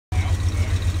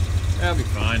that'll be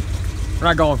fine. We're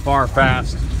not going far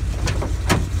fast.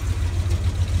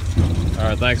 All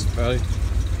right, thanks, buddy.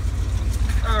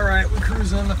 All right, we're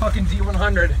cruising on the fucking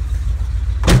D100.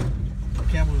 I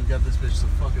can't believe we got this bitch to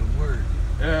fucking work.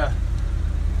 Yeah.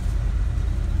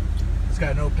 It's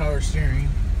got no power steering.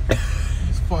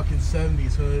 It's fucking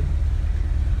 70s hood.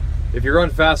 If you run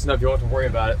fast enough, you won't have to worry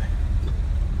about it.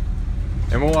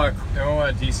 And we'll want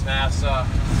a decent ass.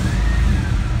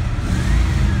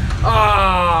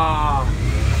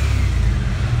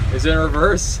 Is it in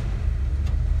reverse?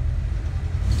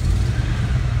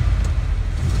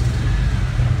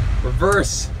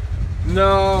 Reverse.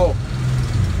 No.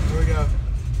 Here we go.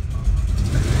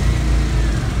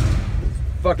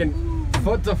 Fucking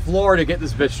foot to floor to get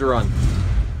this bitch to run.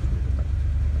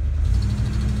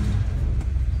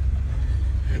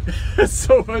 It's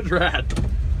so much rad.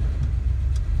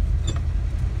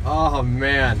 Oh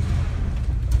man.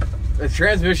 The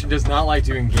transmission does not like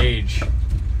to engage.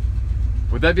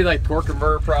 Would that be like torque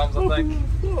converter problems, I think?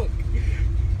 Oh,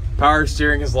 Power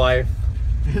steering is life.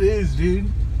 it is, dude.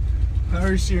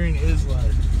 Power steering is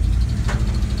life.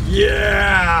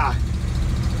 Yeah!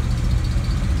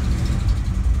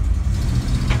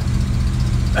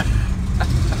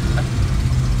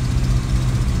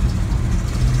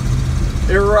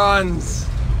 It runs.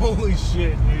 Holy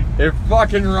shit, dude. It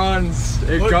fucking runs.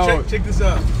 It Look, goes. check this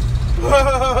out.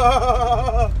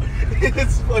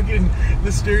 It's fucking,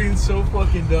 the steering's so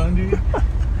fucking done, dude.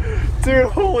 Dude,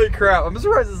 holy crap. I'm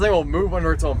surprised this thing will move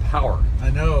under its own power. I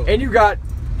know. And you got...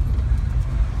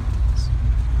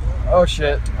 Oh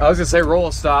shit. I was gonna say roll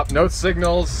a stop. No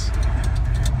signals.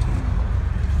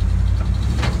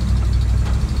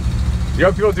 You know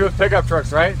what people do with pickup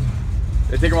trucks, right?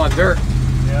 They take them on dirt.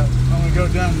 Yeah, I'm gonna go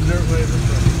down the dirt way this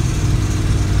way.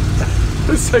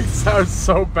 This thing sounds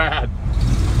so bad.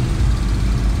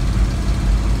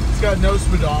 It's got no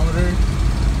speedometer.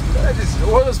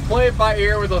 We'll just play it by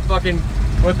ear with the fucking,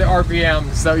 with the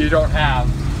RPMs that you don't have.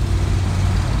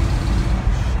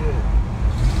 Shit.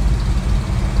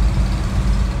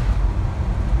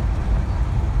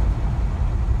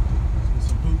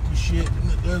 Some hooky shit in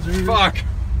the desert. Fuck.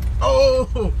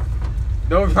 Oh!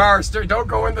 No power steering. Don't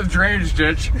go in the drainage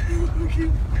ditch.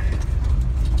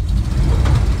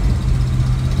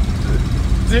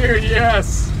 Dude,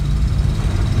 yes.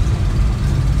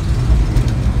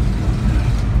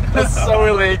 That's so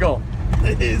illegal.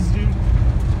 It is, dude.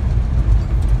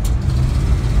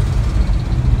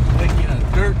 Like in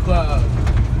a dirt cloud.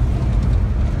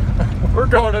 We're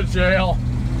going to jail.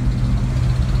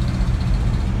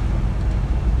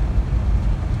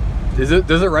 Does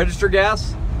it register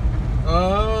gas?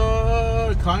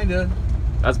 Kinda.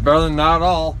 That's better than not at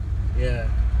all. Yeah.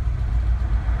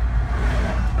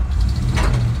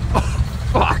 Oh,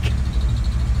 fuck.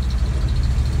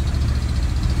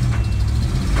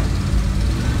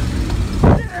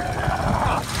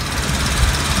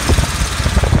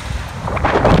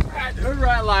 Hood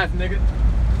rat life, nigga.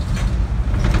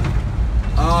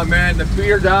 Oh man, the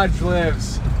Peter Dodge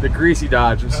lives. The greasy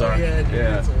Dodge, I'm sorry. Yeah, dude,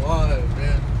 it's alive,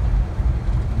 man.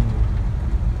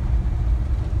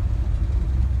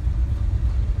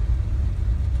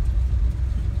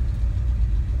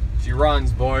 She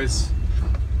runs, boys.